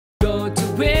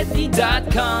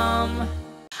GoTowhitney.com.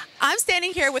 I'm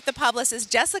standing here with the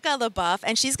publicist, Jessica LaBeouf,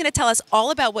 and she's going to tell us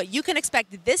all about what you can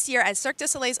expect this year at Cirque Du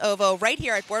Soleil's OVO right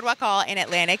here at Boardwalk Hall in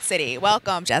Atlantic City.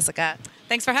 Welcome, Jessica.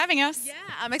 Thanks for having us. Yeah,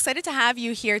 I'm excited to have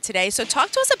you here today. So talk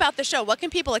to us about the show. What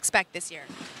can people expect this year?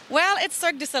 Well, it's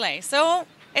Cirque Du Soleil, so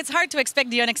it's hard to expect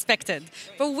the unexpected.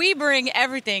 But we bring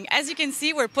everything. As you can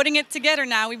see, we're putting it together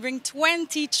now. We bring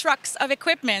 20 trucks of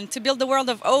equipment to build the world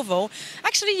of OVO.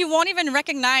 Actually, you won't even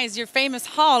recognize your famous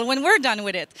hall when we're done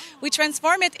with it. We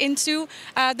transform it into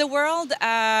the world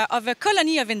of a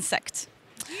colony of insects.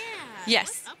 Yeah. Yes.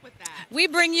 What's up with that? We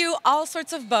bring you all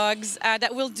sorts of bugs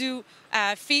that will do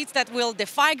feats that will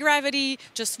defy gravity,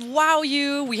 just wow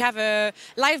you. We have a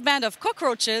live band of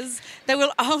cockroaches that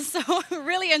will also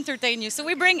really entertain you. So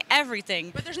we bring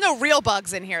everything. But there's no real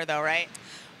bugs in here, though, right?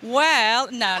 Well,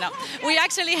 no. We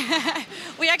actually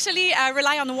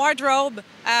rely on wardrobe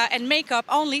and makeup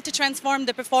only to transform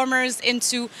the performers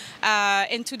into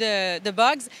the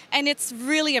bugs, and it's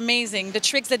really amazing the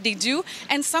tricks that they do.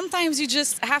 And sometimes you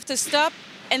just have to stop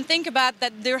and think about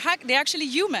that they're actually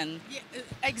human. Yeah,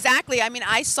 exactly. I mean,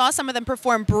 I saw some of them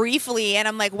perform briefly, and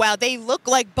I'm like, wow, they look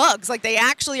like bugs. Like they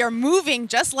actually are moving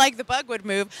just like the bug would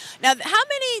move. Now, how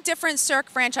many different Cirque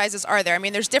franchises are there? I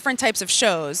mean, there's different types of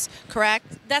shows,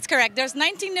 correct? That's correct. There's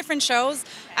 19 different shows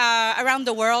around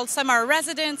the world. Some are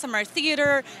resident, some are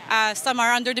theater, some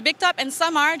are under the big top, and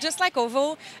some are, just like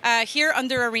OVO, here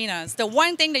under arenas. The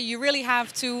one thing that you really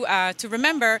have to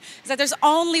remember is that there's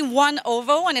only one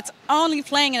OVO, and it's only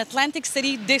playing in Atlantic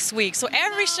City this week. So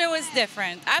every show is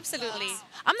different. Absolutely.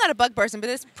 I'm not a bug person, but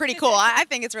it's pretty cool. I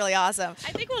think it's really awesome.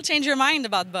 I think we'll change your mind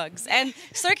about bugs. And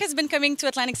Cirque has been coming to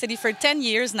Atlantic City for 10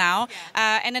 years now.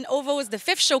 And then OVO is the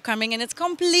 5th show coming, and it's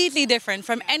completely different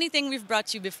from anything we've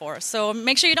brought you before. So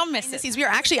make sure you don't miss it. We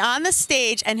are actually on the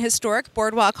stage in historic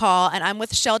Boardwalk Hall, and I'm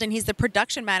with Sheldon. He's the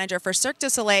production manager for Cirque Du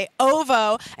Soleil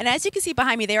OVO. And as you can see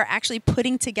behind me, they are actually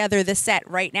putting together the set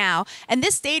right now. And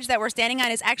this stage that we're standing on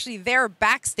is actually their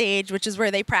backstage, which is where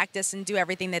they practice and do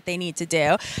everything that they need to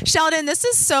do. Sheldon, this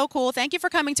is so cool. Thank you for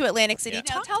coming to Atlantic City.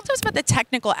 Yeah. Now, tell us about the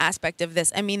technical aspect of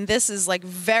this. I mean, this is like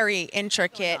very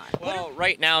intricate. Well,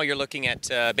 right now you're looking at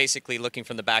basically looking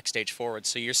from the backstage forward.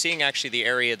 So you're seeing actually the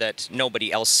area that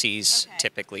nobody else sees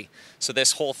typically. So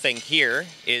this whole thing here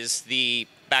is the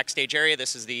backstage area.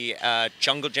 This is the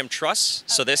Jungle Gym Truss.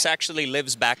 So this actually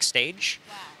lives backstage.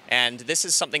 Wow. And this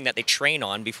is something that they train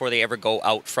on before they ever go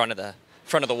out front of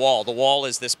the wall. The wall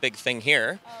is this big thing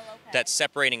here. That's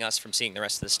separating us from seeing the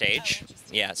rest of the stage.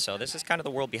 Yeah, so this is kind of the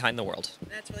world behind the world.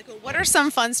 That's really cool. What are some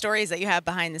fun stories that you have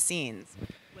behind the scenes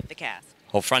with the cast?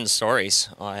 Oh, fun stories.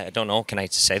 I don't know. Can I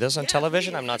say those on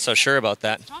television? I'm not so sure about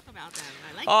that. Talk about them.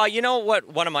 I like You know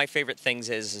what? One of my favorite things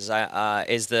is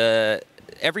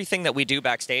everything that we do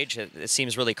backstage. It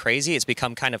seems really crazy. It's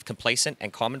become kind of complacent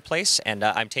and commonplace. And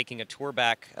I'm taking a tour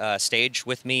back stage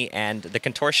with me. And the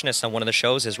contortionist on one of the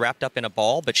shows is wrapped up in a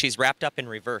ball, but she's wrapped up in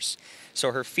reverse.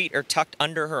 So her feet are tucked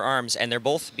under her arms, and they're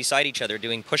both beside each other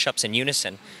doing push-ups in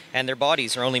unison. And their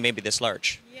bodies are only maybe this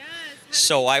large. Yes.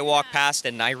 So I walked past,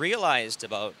 and I realized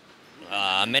about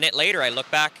a minute later, I look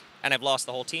back, and I've lost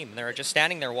the whole team. They're just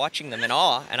standing there watching them in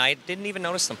awe, and I didn't even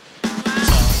notice them.